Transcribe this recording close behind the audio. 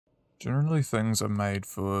Generally, things are made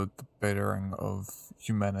for the bettering of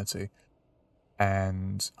humanity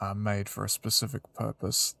and are made for a specific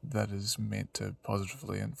purpose that is meant to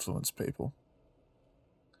positively influence people.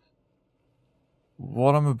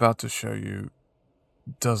 What I'm about to show you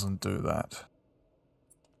doesn't do that.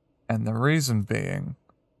 And the reason being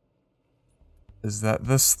is that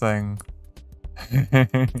this thing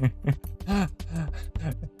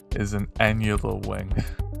is an annular wing.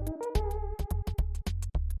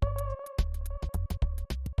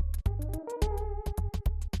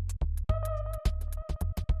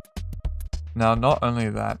 Now, not only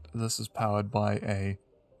that, this is powered by a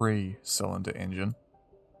 3-cylinder engine.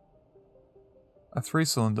 A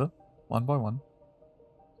 3-cylinder, 1x1.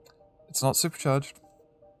 It's not supercharged.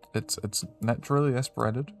 It's naturally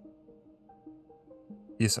aspirated.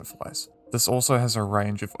 Yes, it flies. This also has a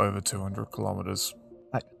range of over 200 kilometers.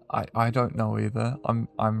 I don't know either. I'm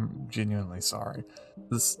genuinely sorry.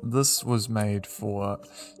 This was made for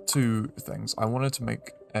two things. I wanted to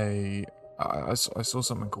make I saw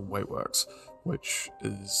something called Weightworks, which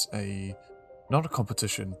is not a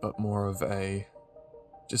competition, but more of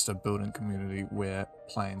just a building community where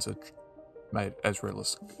planes are made as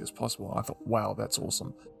realistic as possible. I thought, wow, that's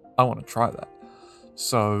awesome. I want to try that.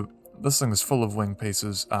 So this thing is full of wing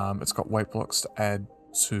pieces. It's got weight blocks to add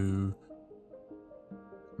to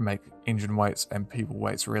make engine weights and people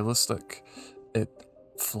weights realistic. It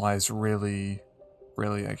flies really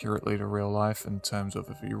accurately to real life in terms of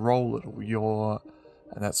if you roll, it'll yaw,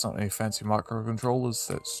 and that's not any fancy microcontrollers,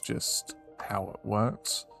 that's just how it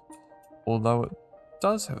works. Although it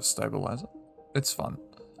does have a stabilizer, it's fun.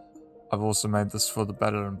 I've also made this for the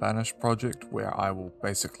Battered and Banished project, where I will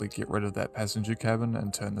basically get rid of that passenger cabin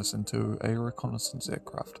and turn this into a reconnaissance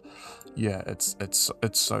aircraft. Yeah, it's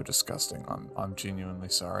so disgusting. I'm genuinely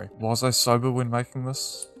sorry. Was I sober when making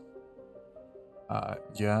this?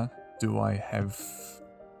 Yeah. Do I have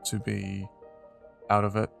to be out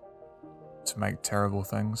of it to make terrible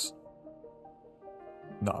things?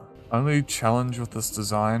 No. Only challenge with this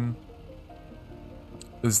design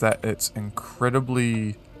is that it's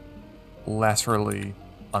incredibly laterally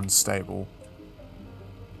unstable.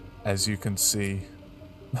 As you can see,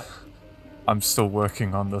 I'm still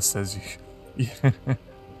working on this as you...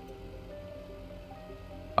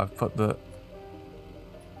 I've put the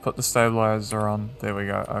stabilizer on. There we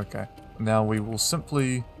go. Okay. Now we will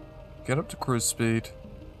simply get up to cruise speed,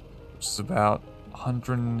 which is about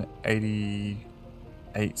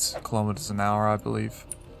 188 kilometers an hour, I believe.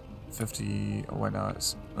 50. Oh wait, no,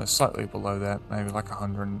 it's slightly below that. Maybe like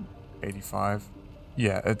 185.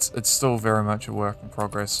 Yeah, it's still very much a work in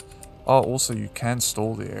progress. Oh, also you can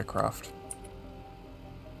stall the aircraft,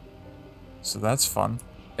 so that's fun.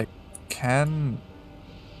 It can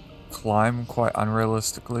climb quite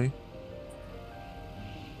unrealistically.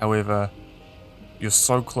 However, you're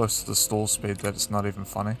so close to the stall speed that it's not even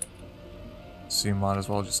funny, so you might as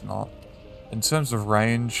well just not. In terms of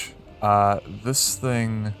range, this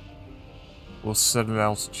thing will set at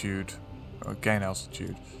altitude, or gain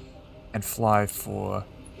altitude, and fly for,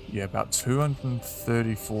 yeah, about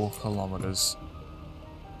 234 kilometers.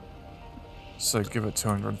 So give it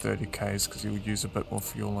 230 k's, because you'll use a bit more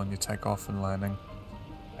fuel on your takeoff and landing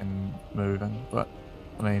and moving. But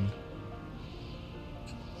I mean,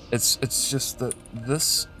 it's just that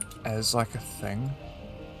this as like a thing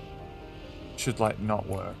should like not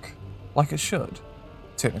work. Like it should.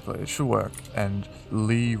 Technically it should work. And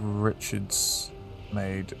Lee Richards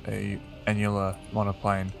made a annular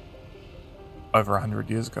monoplane over 100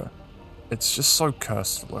 years ago. It's just so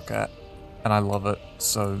cursed to look at, and I love it.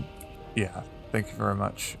 So yeah, thank you very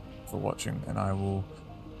much for watching, and I'll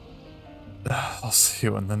see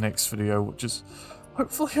you in the next video, which is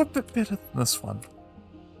hopefully a bit better than this one.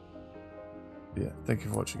 Yeah, thank you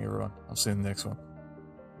for watching, everyone. I'll see you in the next one.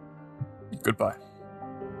 Goodbye.